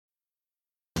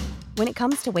When it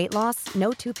comes to weight loss,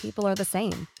 no two people are the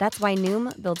same. That's why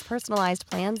Noom builds personalized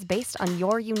plans based on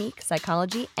your unique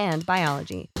psychology and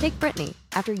biology. Take Brittany.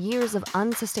 After years of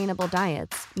unsustainable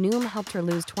diets, Noom helped her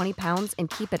lose 20 pounds and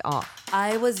keep it off.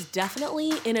 I was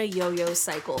definitely in a yo-yo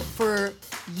cycle for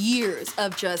years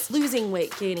of just losing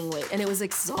weight, gaining weight, and it was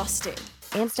exhausting.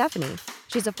 And Stephanie.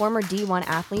 She's a former D1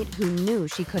 athlete who knew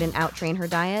she couldn't outtrain her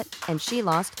diet, and she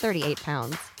lost 38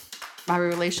 pounds. My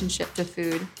relationship to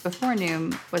food before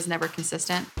Noom was never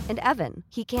consistent. And Evan,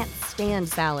 he can't stand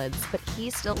salads, but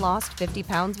he still lost 50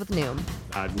 pounds with Noom.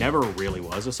 I never really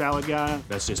was a salad guy.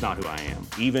 That's just not who I am.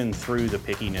 Even through the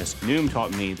pickiness, Noom taught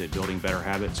me that building better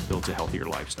habits builds a healthier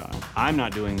lifestyle. I'm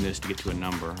not doing this to get to a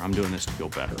number. I'm doing this to feel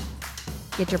better.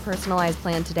 Get your personalized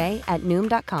plan today at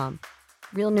Noom.com.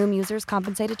 Real Noom users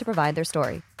compensated to provide their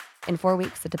story. In 4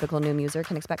 weeks, the typical Noom user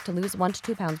can expect to lose 1 to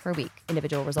 2 pounds per week.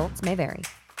 Individual results may vary.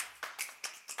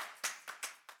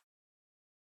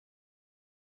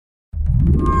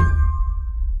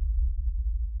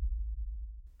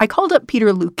 I called up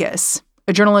Peter Lucas,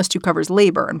 a journalist who covers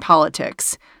labor and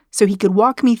politics, so he could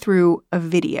walk me through a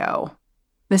video.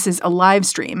 This is a live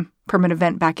stream from an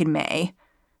event back in May.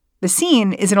 The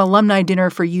scene is an alumni dinner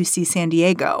for UC San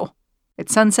Diego.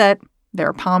 It's sunset, there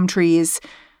are palm trees.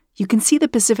 You can see the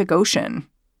Pacific Ocean.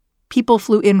 People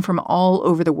flew in from all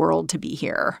over the world to be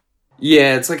here.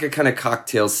 Yeah, it's like a kind of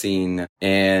cocktail scene,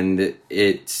 and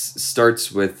it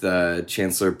starts with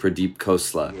Chancellor Pradeep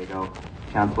Khosla. Here you go.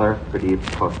 Chancellor Pradeep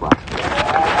Khosla.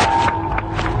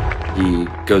 He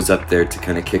goes up there to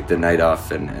kind of kick the night off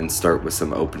and start with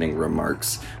some opening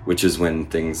remarks, which is when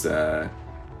things,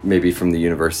 maybe from the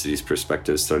university's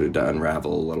perspective, started to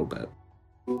unravel a little bit.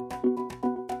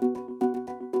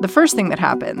 The first thing that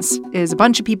happens is a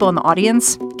bunch of people in the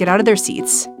audience get out of their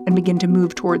seats and begin to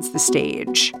move towards the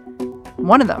stage.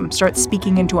 One of them starts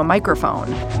speaking into a microphone.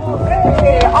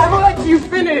 Hey, I will let you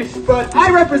finish, but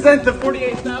I represent the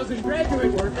 48,000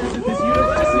 graduate workers at this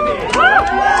university.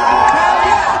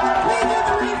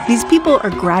 These people are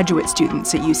graduate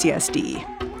students at UCSD,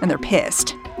 and they're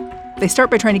pissed. They start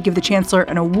by trying to give the chancellor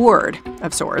an award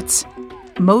of sorts.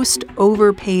 Most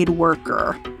overpaid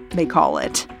worker, they call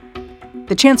it.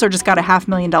 The chancellor just got a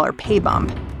 $500,000 pay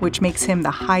bump, which makes him the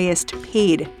highest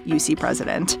paid UC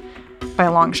president by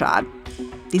a long shot.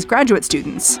 These graduate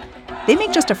students, they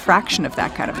make just a fraction of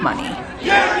that kind of money.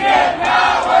 Union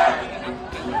power!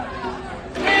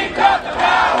 We've got the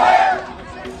power!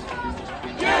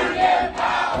 Union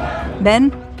power!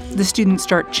 Then the students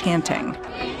start chanting.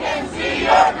 We can see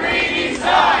your greedy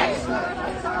signs!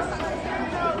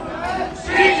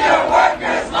 Treat your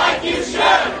workers like you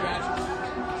should!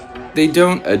 They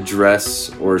don't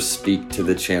address or speak to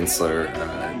the chancellor.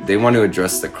 They want to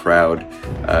address the crowd.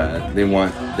 They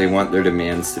want their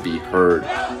demands to be heard.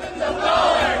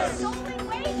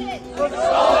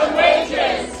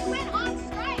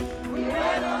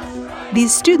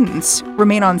 These students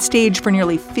remain on stage for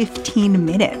nearly 15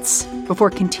 minutes before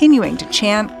continuing to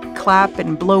chant, clap,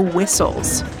 and blow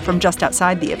whistles from just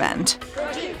outside the event.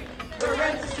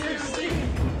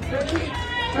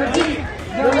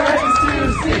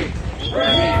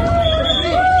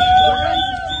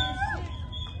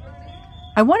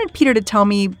 I wanted Peter to tell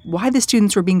me why the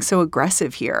students were being so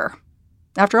aggressive here.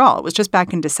 After all, it was just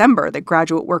back in December that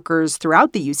graduate workers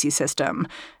throughout the UC system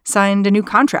signed a new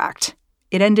contract.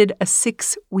 It ended a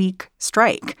 6-week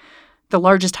strike, the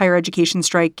largest higher education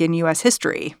strike in U.S.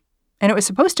 history. And it was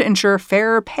supposed to ensure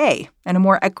fairer pay and a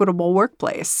more equitable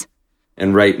workplace.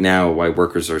 And right now, why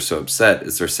workers are so upset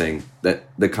is they're saying that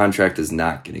the contract is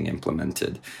not getting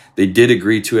implemented. They did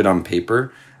agree to it on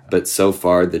paper, but so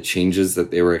far the changes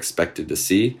that they were expected to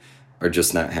see are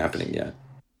just not happening yet.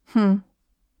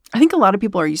 I think a lot of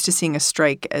people are used to seeing a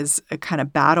strike as a kind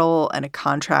of battle and a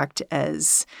contract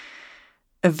as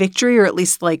a victory, or at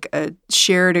least like a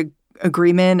shared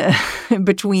agreement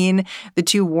between the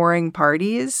two warring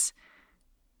parties.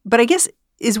 But I guess,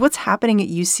 is what's happening at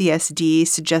UCSD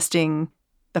suggesting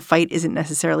the fight isn't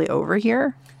necessarily over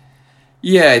here?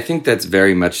 Yeah, I think that's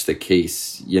very much the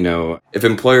case. You know, if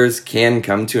employers can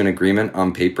come to an agreement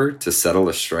on paper to settle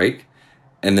a strike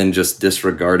and then just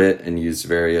disregard it and use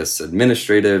various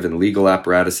administrative and legal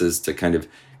apparatuses to kind of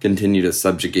continue to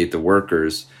subjugate the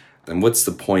workers, then what's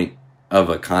the point of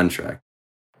a contract?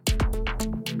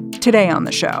 Today on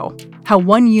the show, how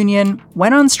one union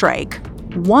went on strike,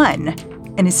 won,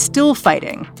 and is still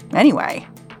fighting anyway.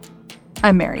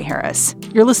 I'm Mary Harris.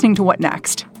 You're listening to What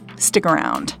Next? Stick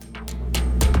around.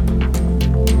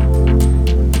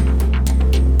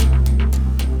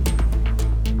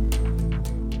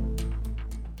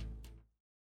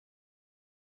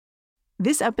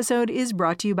 This episode is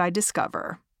brought to you by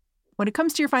Discover. When it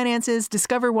comes to your finances,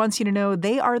 Discover wants you to know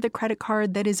they are the credit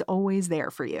card that is always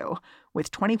there for you. With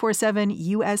 24/7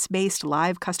 U.S.-based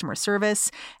live customer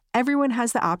service, everyone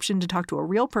has the option to talk to a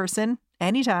real person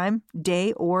anytime,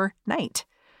 day or night.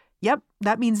 Yep,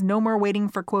 that means no more waiting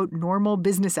for, quote, normal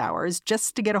business hours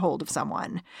just to get a hold of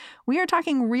someone. We are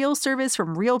talking real service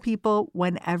from real people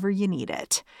whenever you need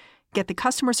it. Get the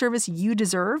customer service you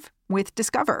deserve with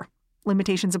Discover.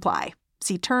 Limitations apply.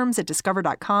 See terms at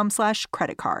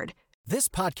discover.com/creditcard. This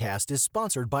podcast is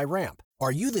sponsored by Ramp.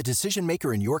 Are you the decision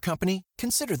maker in your company?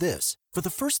 Consider this. For the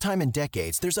first time in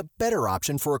decades, there's a better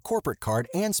option for a corporate card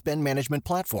and spend management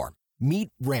platform. Meet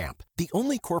Ramp, the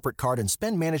only corporate card and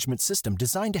spend management system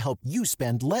designed to help you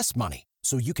spend less money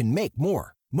so you can make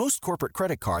more. Most corporate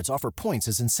credit cards offer points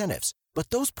as incentives, but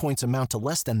those points amount to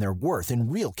less than their worth in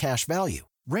real cash value.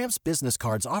 Ramp's business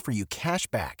cards offer you cash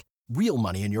back, real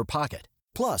money in your pocket.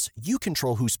 Plus, you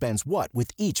control who spends what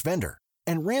with each vendor.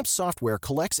 And Ramp's software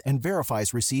collects and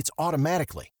verifies receipts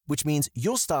automatically, which means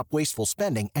you'll stop wasteful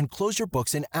spending and close your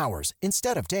books in hours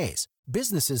instead of days.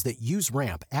 Businesses that use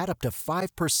Ramp add up to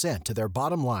 5% to their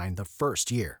bottom line the first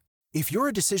year. If you're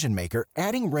a decision maker,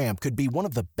 adding Ramp could be one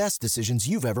of the best decisions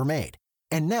you've ever made.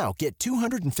 And now get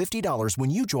 $250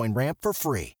 when you join Ramp for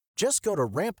free. Just go to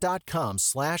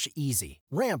ramp.com/easy.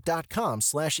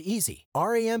 Ramp.com/easy.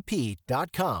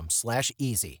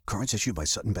 RAMP.com/easy. Cards issued by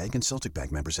Sutton Bank and Celtic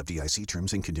Bank, members of FDIC.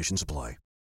 Terms and conditions apply.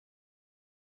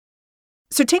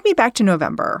 So take me back to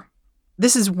November.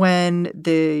 This is when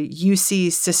the UC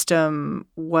system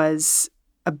was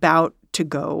about to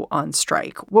go on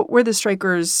strike. What were the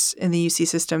strikers in the UC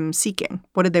system seeking?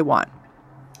 What did they want?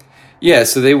 Yeah,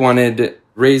 so they wanted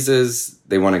raises,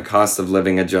 they wanted cost of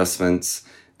living adjustments,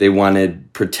 they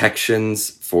wanted protections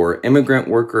for immigrant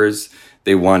workers,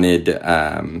 they wanted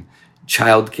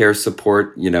childcare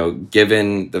support,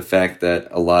 given the fact that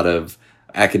a lot of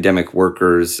academic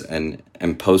workers and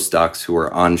postdocs who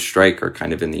are on strike are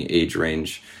kind of in the age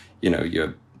range. You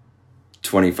have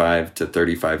 25 to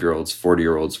 35-year-olds,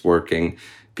 40-year-olds working.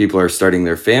 People are starting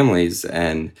their families,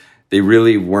 and they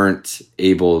really weren't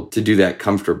able to do that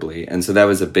comfortably. And so that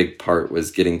was a big part,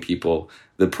 was getting people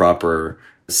the proper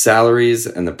salaries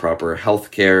and the proper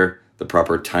health care, the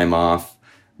proper time off.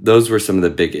 Those were some of the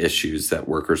big issues that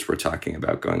workers were talking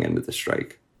about going into the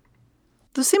strike.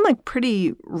 Those seem like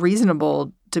pretty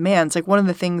reasonable demands. Like, one of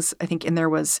the things I think in there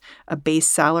was a base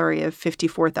salary of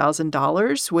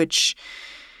 $54,000, which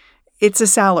it's a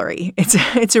salary.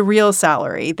 It's a real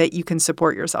salary that you can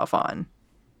support yourself on.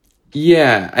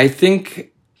 Yeah, I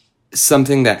think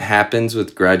something that happens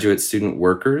with graduate student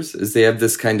workers is they have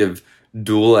this kind of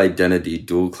dual identity,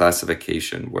 dual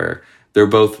classification, where they're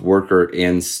both worker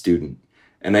and student.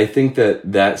 And I think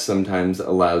that sometimes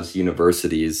allows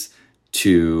universities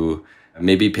to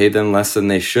maybe pay them less than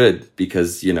they should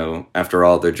because, after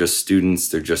all, they're just students,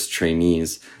 they're just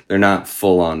trainees, they're not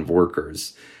full-on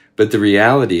workers. But the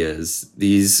reality is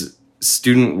these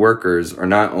student workers are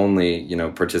not only,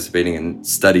 participating in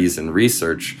studies and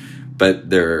research, but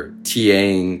they're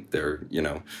TAing, they're,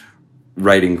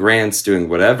 writing grants, doing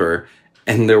whatever,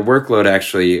 and their workload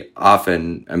actually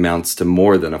often amounts to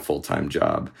more than a full-time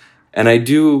job. And I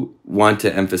do want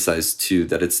to emphasize, too,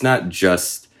 that it's not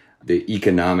just the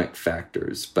economic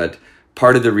factors, but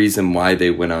part of the reason why they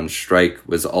went on strike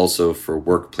was also for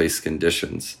workplace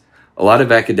conditions. A lot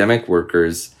of academic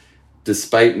workers,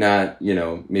 despite not,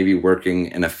 maybe working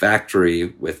in a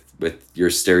factory with your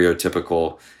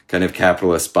stereotypical kind of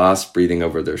capitalist boss breathing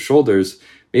over their shoulders,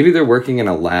 maybe they're working in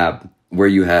a lab where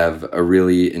you have a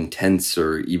really intense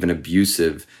or even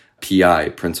abusive PI,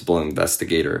 principal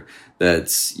investigator,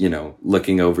 that's,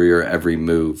 looking over your every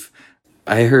move.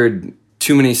 I heard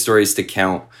too many stories to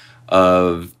count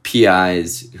of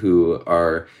PIs who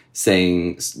are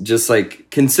saying, just like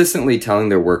consistently telling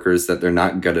their workers that they're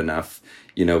not good enough.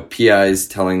 PIs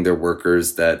telling their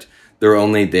workers that they're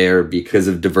only there because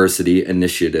of diversity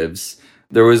initiatives.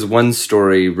 There was one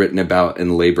story written about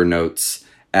in labor notes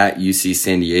at UC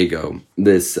San Diego.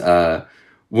 This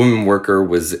woman worker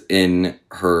was in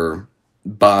her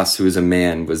boss, who was a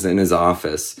man, was in his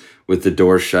office with the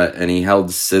door shut, and he held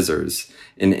scissors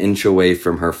an inch away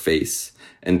from her face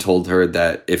and told her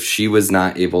that if she was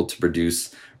not able to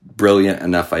produce brilliant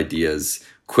enough ideas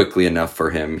quickly enough for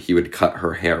him, he would cut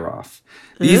her hair off.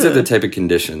 These are the type of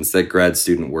conditions that grad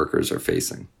student workers are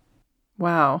facing.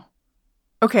 Wow.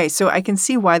 Okay, so I can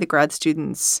see why the grad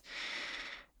students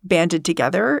banded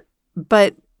together,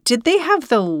 but did they have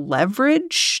the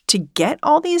leverage to get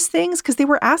all these things? Because they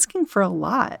were asking for a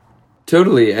lot.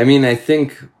 Totally. I mean, I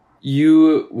think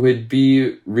you would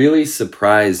be really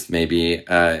surprised maybe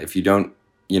if you don't,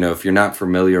 if you're not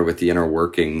familiar with the inner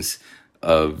workings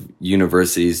of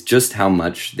universities just how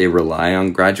much they rely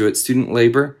on graduate student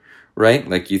labor, right?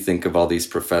 Like you think of all these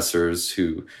professors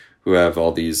who have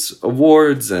all these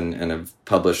awards and have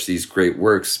published these great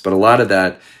works, but a lot of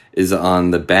that is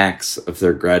on the backs of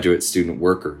their graduate student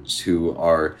workers who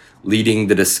are leading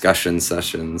the discussion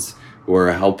sessions, who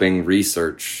are helping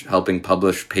research, helping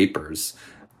publish papers.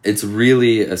 It's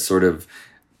really a sort of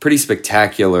pretty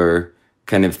spectacular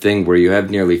kind of thing where you have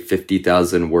nearly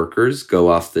 50,000 workers go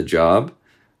off the job.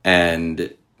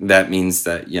 And that means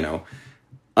that,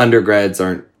 undergrads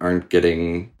aren't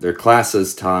getting their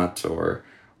classes taught, or,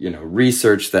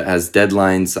 research that has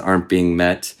deadlines aren't being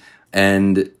met.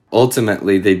 And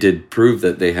ultimately, they did prove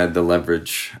that they had the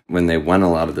leverage when they won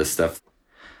a lot of this stuff.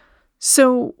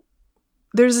 So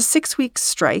there's a 6-week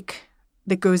strike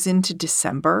that goes into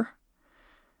December.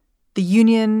 The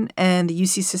union and the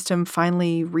UC system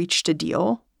finally reached a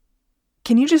deal.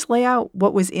 Can you just lay out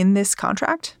what was in this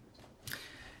contract?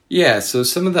 Yeah, so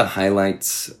some of the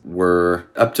highlights were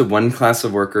up to one class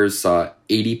of workers saw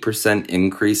 80%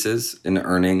 increases in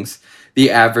earnings. The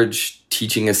average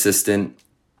teaching assistant,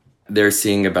 they're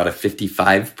seeing about a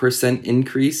 55%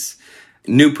 increase.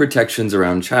 New protections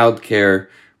around childcare,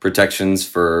 protections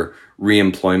for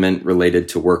reemployment related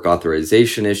to work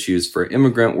authorization issues for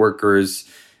immigrant workers,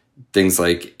 things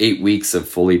like 8 weeks of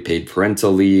fully paid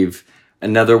parental leave.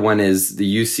 Another one is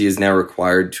the UC is now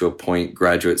required to appoint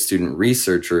graduate student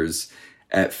researchers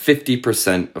at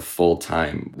 50% of full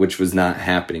time, which was not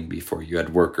happening before. You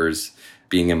had workers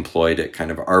being employed at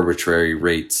kind of arbitrary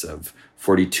rates of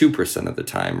 42% of the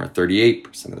time, or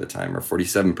 38% of the time, or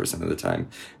 47% of the time.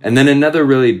 And then another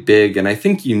really big and I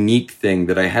think unique thing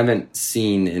that I haven't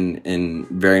seen in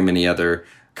very many other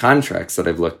contracts that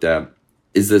I've looked at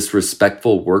is this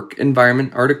respectful work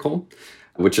environment article,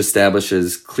 which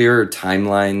establishes clearer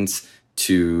timelines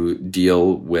to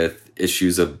deal with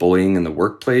issues of bullying in the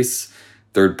workplace,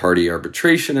 third-party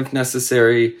arbitration if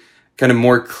necessary, kind of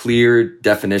more clear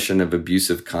definition of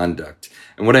abusive conduct.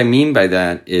 And what I mean by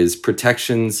that is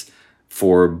protections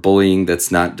for bullying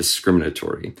that's not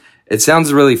discriminatory. It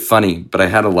sounds really funny, but I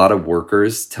had a lot of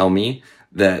workers tell me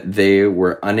that they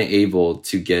were unable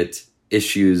to get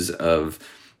issues of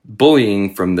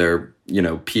bullying from their,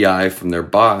 PI, from their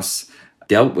boss,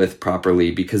 dealt with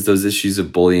properly because those issues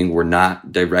of bullying were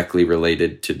not directly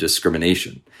related to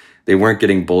discrimination. They weren't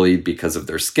getting bullied because of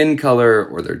their skin color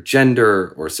or their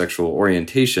gender or sexual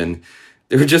orientation.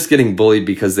 They were just getting bullied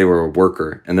because they were a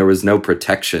worker, and there was no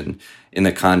protection in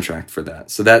the contract for that.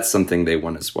 So that's something they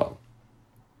won as well.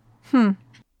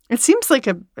 It seems like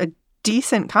a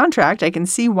decent contract. I can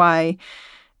see why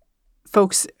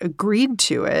folks agreed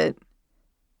to it.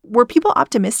 Were people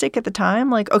optimistic at the time?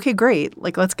 Like, okay, great.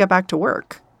 Like, let's get back to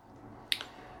work.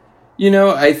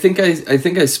 I think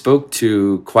I spoke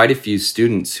to quite a few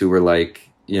students who were like,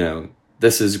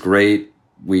 this is great.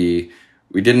 We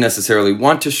didn't necessarily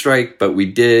want to strike, but we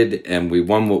did, and we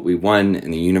won what we won,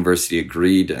 and the university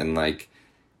agreed. And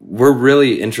we're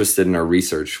really interested in our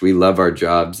research. We love our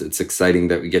jobs. It's exciting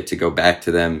that we get to go back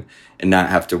to them and not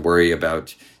have to worry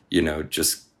about,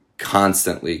 just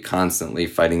constantly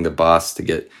fighting the boss to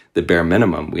get the bare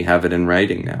minimum. We have it in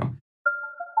writing now.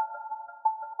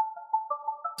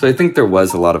 So I think there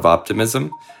was a lot of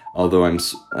optimism, although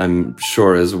I'm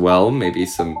sure as well maybe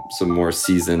some more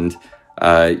seasoned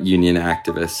union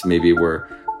activists maybe were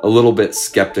a little bit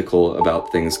skeptical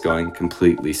about things going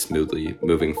completely smoothly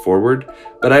moving forward.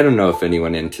 But I don't know if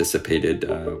anyone anticipated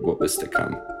what was to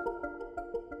come.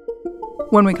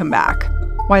 When we come back,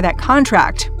 why that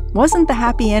contract wasn't the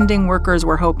happy ending workers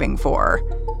were hoping for,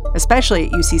 especially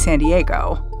at UC San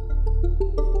Diego.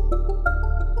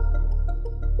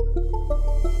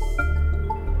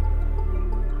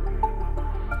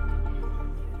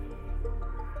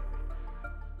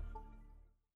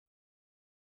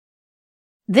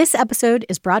 This episode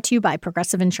is brought to you by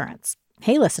Progressive Insurance.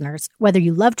 Hey, listeners, whether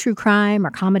you love true crime or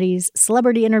comedies,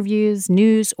 celebrity interviews,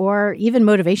 news, or even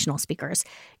motivational speakers,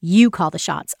 you call the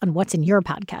shots on what's in your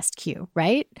podcast queue,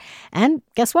 right? And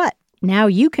guess what? Now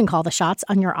you can call the shots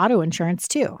on your auto insurance,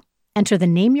 too. Enter the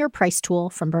Name Your Price tool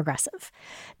from Progressive.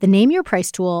 The Name Your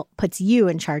Price tool puts you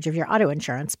in charge of your auto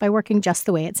insurance by working just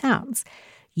the way it sounds.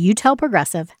 You tell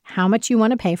Progressive how much you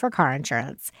want to pay for car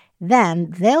insurance.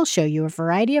 Then they'll show you a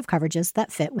variety of coverages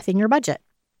that fit within your budget,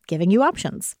 giving you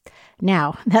options.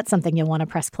 Now, that's something you'll want to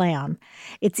press play on.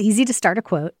 It's easy to start a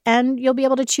quote, and you'll be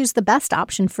able to choose the best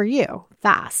option for you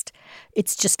fast.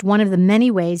 It's just one of the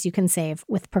many ways you can save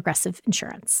with Progressive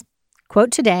Insurance.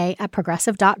 Quote today at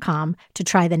Progressive.com to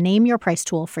try the Name Your Price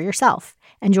tool for yourself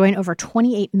and join over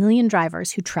 28 million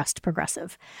drivers who trust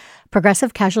Progressive.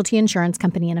 Progressive Casualty Insurance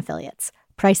Company and Affiliates.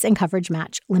 Price and coverage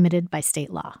match limited by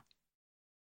state law.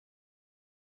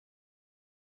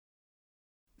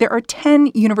 There are 10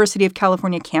 University of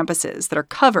California campuses that are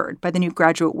covered by the new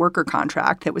graduate worker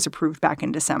contract that was approved back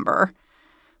in December.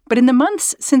 But in the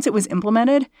months since it was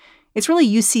implemented, it's really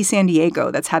UC San Diego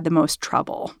that's had the most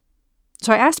trouble.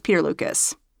 So I asked Peter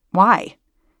Lucas, why?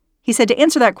 He said to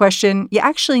answer that question, you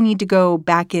actually need to go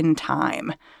back in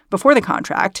time, before the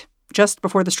contract, just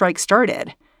before the strike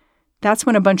started. That's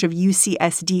when a bunch of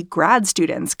UCSD grad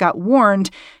students got warned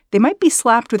they might be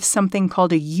slapped with something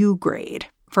called a U grade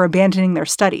for abandoning their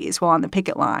studies while on the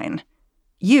picket line.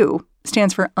 U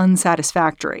stands for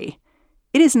unsatisfactory.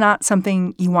 It is not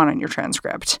something you want on your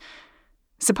transcript.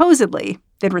 Supposedly,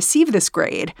 they'd receive this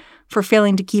grade for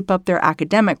failing to keep up their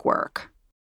academic work.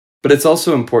 But it's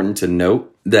also important to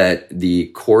note that the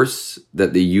course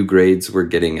that the U grades were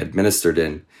getting administered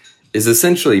in is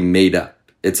essentially made up.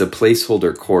 It's a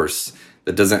placeholder course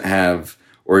that doesn't have,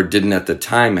 or didn't at the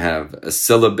time have, a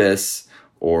syllabus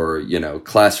or,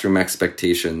 classroom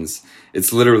expectations.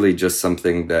 It's literally just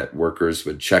something that workers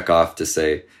would check off to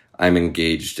say, I'm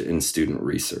engaged in student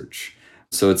research.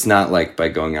 So it's not like by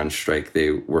going on strike, they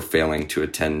were failing to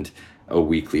attend a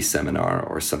weekly seminar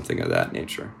or something of that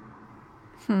nature.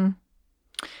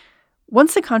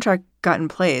 Once the contract got in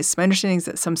place, my understanding is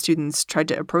that some students tried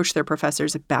to approach their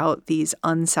professors about these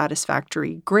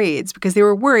unsatisfactory grades because they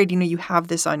were worried, you have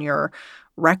this on your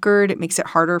record. It makes it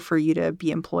harder for you to be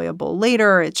employable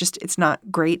later. It's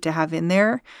not great to have in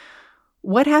there.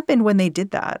 What happened when they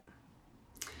did that?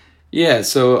 Yeah,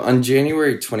 so on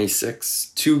January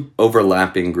 26, 2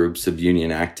 overlapping groups of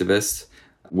union activists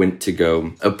went to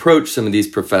go approach some of these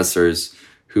professors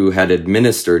who had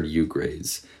administered U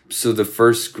grades. So the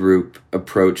first group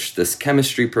approached this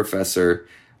chemistry professor,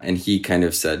 and he kind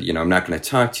of said, I'm not going to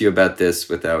talk to you about this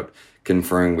without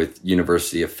conferring with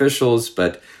university officials,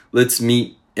 but let's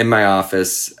meet in my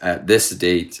office at this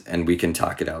date and we can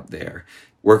talk it out there.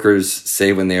 Workers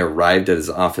say when they arrived at his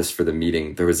office for the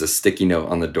meeting, there was a sticky note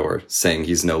on the door saying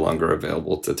he's no longer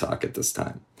available to talk at this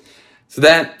time. So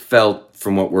that felt,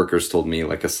 from what workers told me,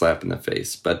 like a slap in the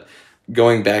face. But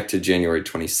going back to January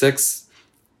 26th,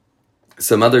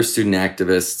 some other student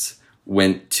activists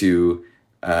went to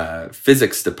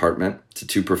physics department, to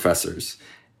 2 professors,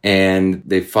 and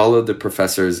they followed the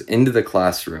professors into the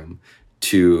classroom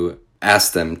to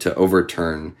ask them to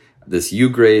overturn this U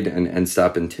grade and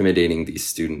stop intimidating these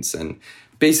students. And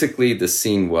basically the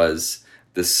scene was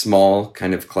this small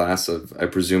kind of class of, I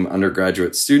presume,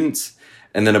 undergraduate students,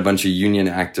 and then a bunch of union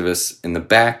activists in the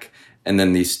back, and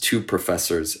then these 2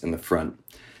 professors in the front.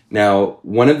 Now,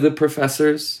 one of the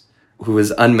professors, who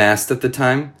was unmasked at the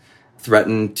time,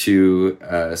 threatened to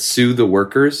sue the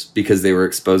workers because they were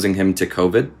exposing him to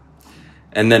COVID.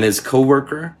 And then his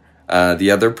coworker, the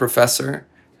other professor,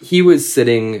 he was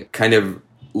sitting kind of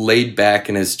laid back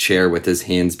in his chair with his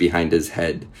hands behind his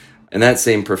head. And that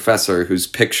same professor, who's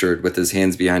pictured with his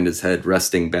hands behind his head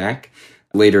resting back,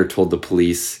 later told the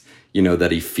police,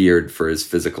 that he feared for his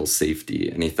physical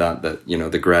safety. And he thought that,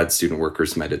 the grad student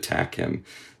workers might attack him.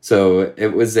 So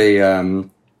it was a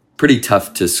pretty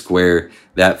tough to square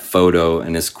that photo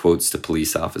and his quotes to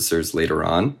police officers later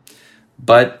on.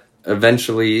 But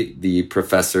eventually the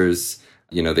professors,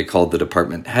 they called the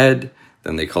department head,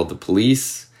 then they called the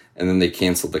police, and then they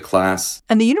canceled the class.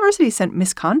 And the university sent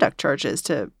misconduct charges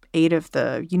to 8 of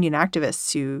the union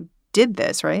activists who did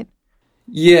this, right?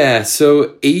 Yeah,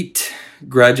 so 8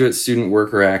 graduate student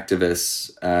worker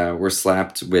activists were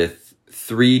slapped with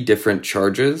 3 different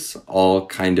charges, all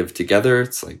kind of together.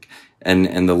 It's like,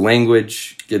 and the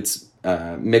language gets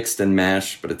mixed and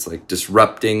mashed, but it's like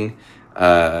disrupting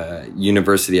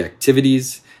university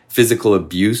activities. Physical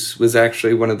abuse was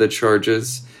actually one of the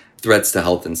charges. Threats to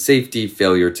health and safety,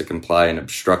 failure to comply, and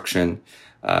obstruction.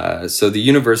 So the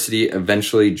university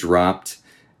eventually dropped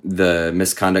the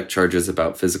misconduct charges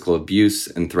about physical abuse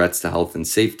and threats to health and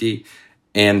safety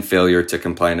and failure to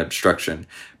comply and obstruction.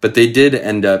 But they did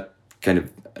end up kind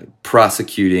of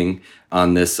prosecuting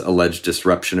on this alleged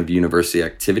disruption of university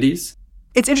activities.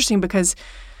 It's interesting because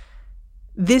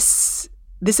this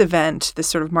event, this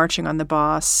sort of marching on the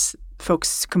boss,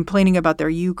 folks complaining about their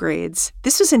U grades,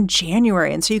 this was in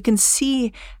January. And so you can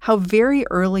see how very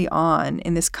early on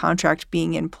in this contract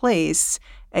being in place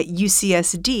at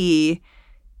UCSD,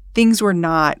 things were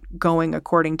not going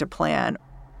according to plan.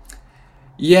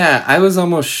 Yeah, I was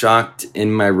almost shocked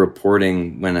in my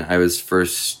reporting when I was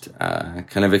first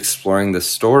kind of exploring the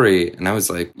story. And I was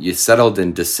like, you settled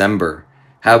in December.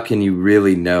 How can you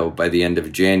really know by the end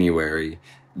of January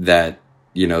that,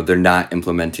 they're not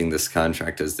implementing this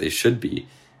contract as they should be?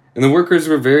 And the workers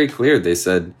were very clear. They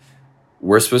said,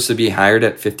 we're supposed to be hired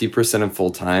at 50% of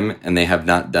full-time, and they have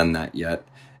not done that yet.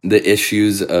 The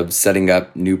issues of setting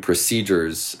up new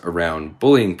procedures around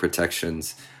bullying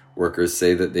protections, workers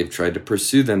say that they've tried to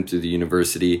pursue them through the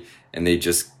university, and they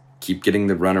just keep getting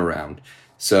the runaround.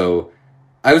 So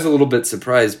I was a little bit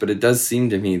surprised, but it does seem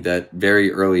to me that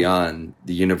very early on,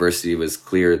 the university was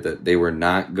clear that they were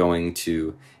not going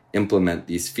to implement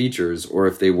these features, or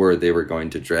if they were going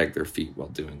to drag their feet while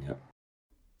doing it.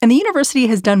 And the university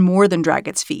has done more than drag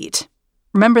its feet.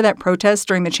 Remember that protest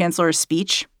during the chancellor's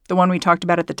speech, the one we talked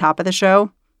about at the top of the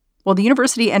show? Well, the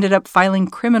university ended up filing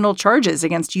criminal charges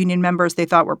against union members they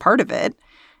thought were part of it,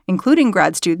 including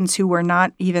grad students who were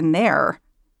not even there.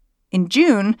 In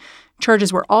June,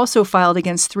 charges were also filed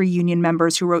against 3 union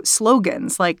members who wrote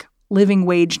slogans like "Living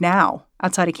Wage Now"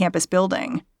 outside a campus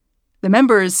building. The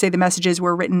members say the messages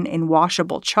were written in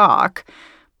washable chalk,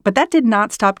 but that did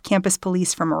not stop campus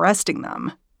police from arresting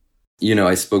them.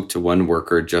 I spoke to one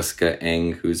worker, Jessica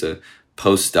Eng, who's a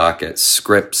postdoc at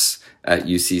Scripps at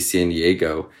UC San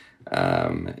Diego,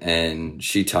 and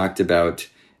she talked about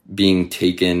being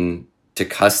taken to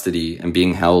custody and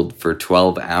being held for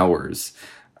 12 hours,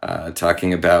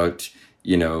 talking about,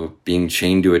 being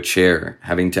chained to a chair,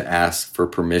 having to ask for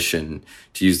permission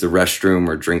to use the restroom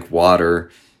or drink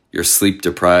water. You're sleep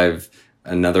deprived.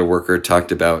 Another worker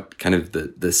talked about kind of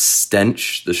the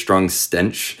stench, the strong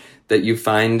stench that you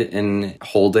find in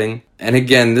holding. And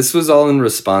again, this was all in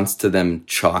response to them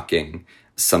chalking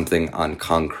something on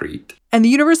concrete. And the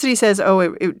university says,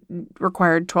 it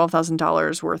required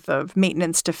 $12,000 worth of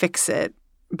maintenance to fix it.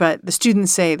 But the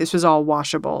students say this was all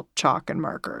washable chalk and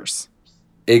markers.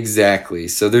 Exactly.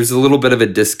 So there's a little bit of a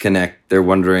disconnect. They're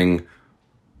wondering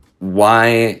why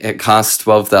it costs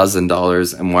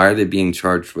 $12,000 and why are they being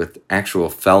charged with actual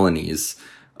felonies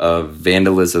of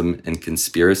vandalism and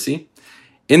conspiracy.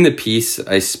 In the piece,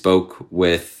 I spoke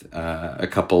with a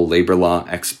couple labor law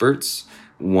experts,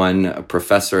 one a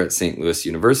professor at St. Louis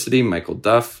University, Michael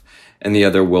Duff, and the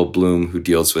other Will Bloom, who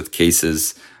deals with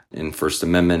cases in First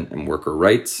Amendment and worker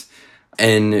rights.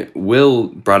 And Will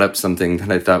brought up something that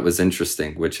I thought was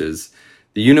interesting, which is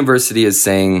the university is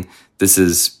saying this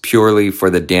is purely for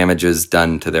the damages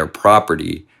done to their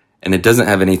property, and it doesn't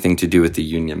have anything to do with the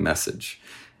union message.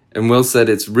 And Will said,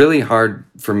 it's really hard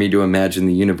for me to imagine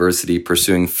the university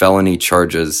pursuing felony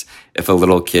charges if a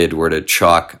little kid were to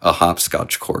chalk a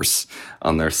hopscotch course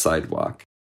on their sidewalk.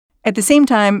 At the same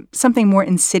time, something more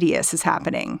insidious is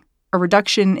happening. A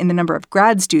reduction in the number of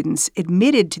grad students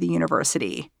admitted to the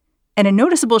university, and a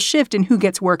noticeable shift in who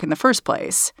gets work in the first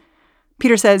place.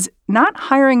 Peter says not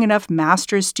hiring enough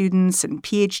master's students and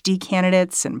PhD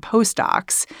candidates and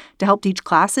postdocs to help teach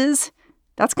classes,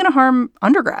 that's going to harm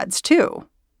undergrads too.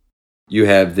 You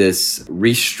have this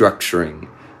restructuring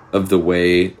of the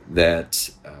way that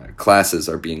classes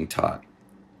are being taught,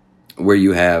 where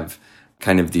you have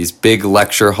kind of these big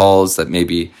lecture halls that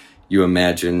maybe you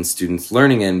imagine students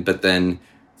learning in, but then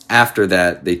after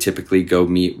that, they typically go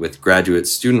meet with graduate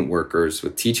student workers,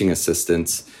 with teaching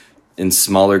assistants in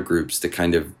smaller groups to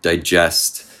kind of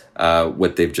digest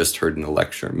what they've just heard in the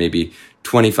lecture. Maybe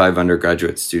 25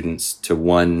 undergraduate students to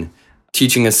one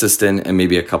teaching assistant and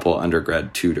maybe a couple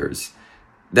undergrad tutors.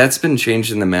 That's been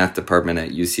changed in the math department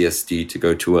at UCSD to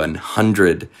go to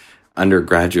 100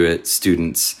 undergraduate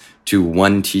students to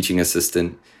one teaching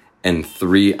assistant and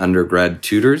 3 undergrad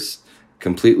tutors.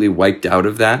 Completely wiped out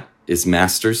of that is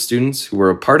master's students who were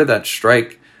a part of that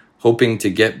strike, hoping to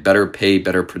get better pay,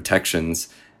 better protections,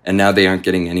 and now they aren't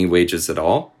getting any wages at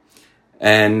all.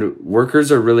 And workers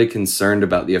are really concerned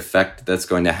about the effect that's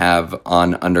going to have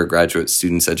on undergraduate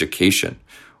students' education,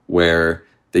 where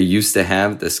they used to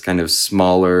have this kind of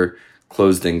smaller,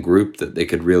 closed-in group that they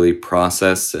could really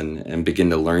process and begin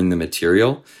to learn the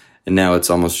material. And now it's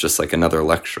almost just like another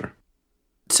lecture.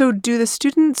 So do the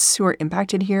students who are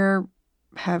impacted here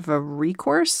have a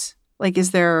recourse? Like,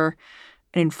 is there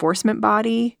an enforcement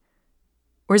body?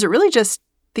 Or is it really just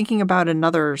thinking about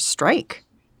another strike?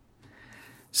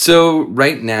 So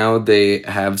right now they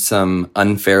have some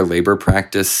unfair labor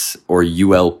practice or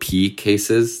ULP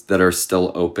cases that are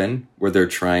still open where they're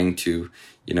trying to,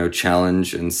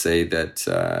 challenge and say that,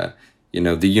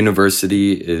 the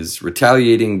university is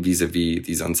retaliating vis-a-vis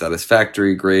these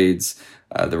unsatisfactory grades.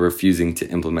 They're refusing to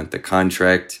implement the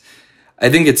contract. I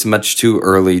think it's much too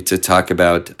early to talk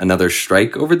about another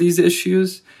strike over these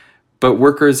issues, but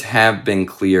workers have been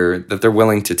clear that they're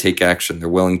willing to take action. They're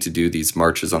willing to do these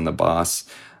marches on the boss.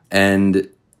 And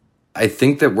I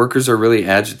think that workers are really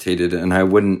agitated, and I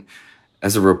wouldn't,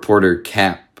 as a reporter,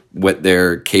 cap what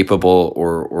they're capable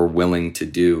or willing to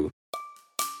do.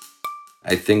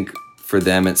 I think for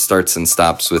them, it starts and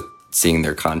stops with seeing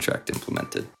their contract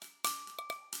implemented.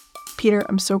 Peter,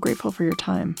 I'm so grateful for your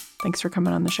time. Thanks for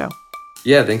coming on the show.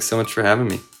 Yeah, thanks so much for having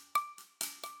me.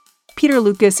 Peter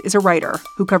Lucas is a writer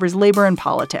who covers labor and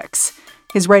politics.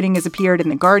 His writing has appeared in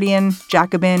The Guardian,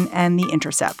 Jacobin, and The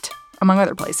Intercept, among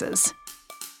other places.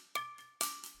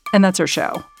 And that's our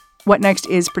show. What Next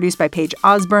is produced by Paige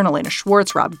Osborne, Elena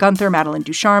Schwartz, Rob Gunther, Madeline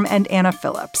Ducharme, and Anna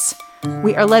Phillips.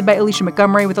 We are led by Alicia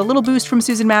Montgomery with a little boost from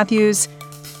Susan Matthews.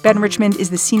 Ben Richmond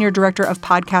is the Senior Director of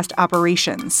Podcast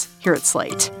Operations here at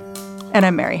Slate. And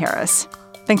I'm Mary Harris.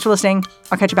 Thanks for listening.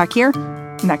 I'll catch you back here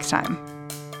next time.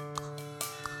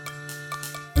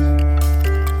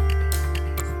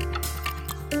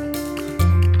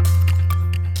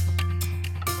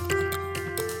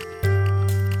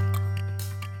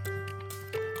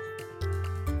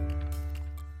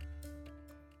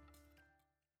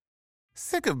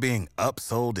 Sick of being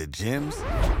upsold at gyms?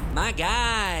 My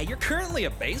guy, you're currently a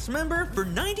base member? For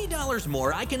 $90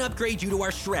 more, I can upgrade you to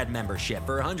our Shred membership.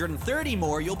 For $130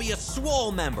 more, you'll be a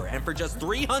Swole member. And for just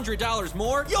 $300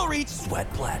 more, you'll reach Sweat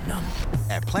Platinum.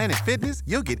 At Planet Fitness,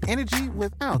 you'll get energy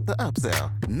without the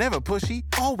upsell. Never pushy,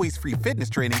 always free fitness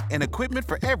training and equipment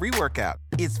for every workout.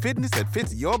 It's fitness that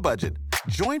fits your budget.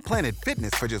 Join Planet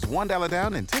Fitness for just $1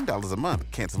 down and $10 a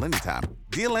month. Cancel anytime.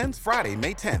 Deal ends Friday,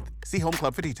 May 10th. See Home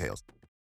Club for details.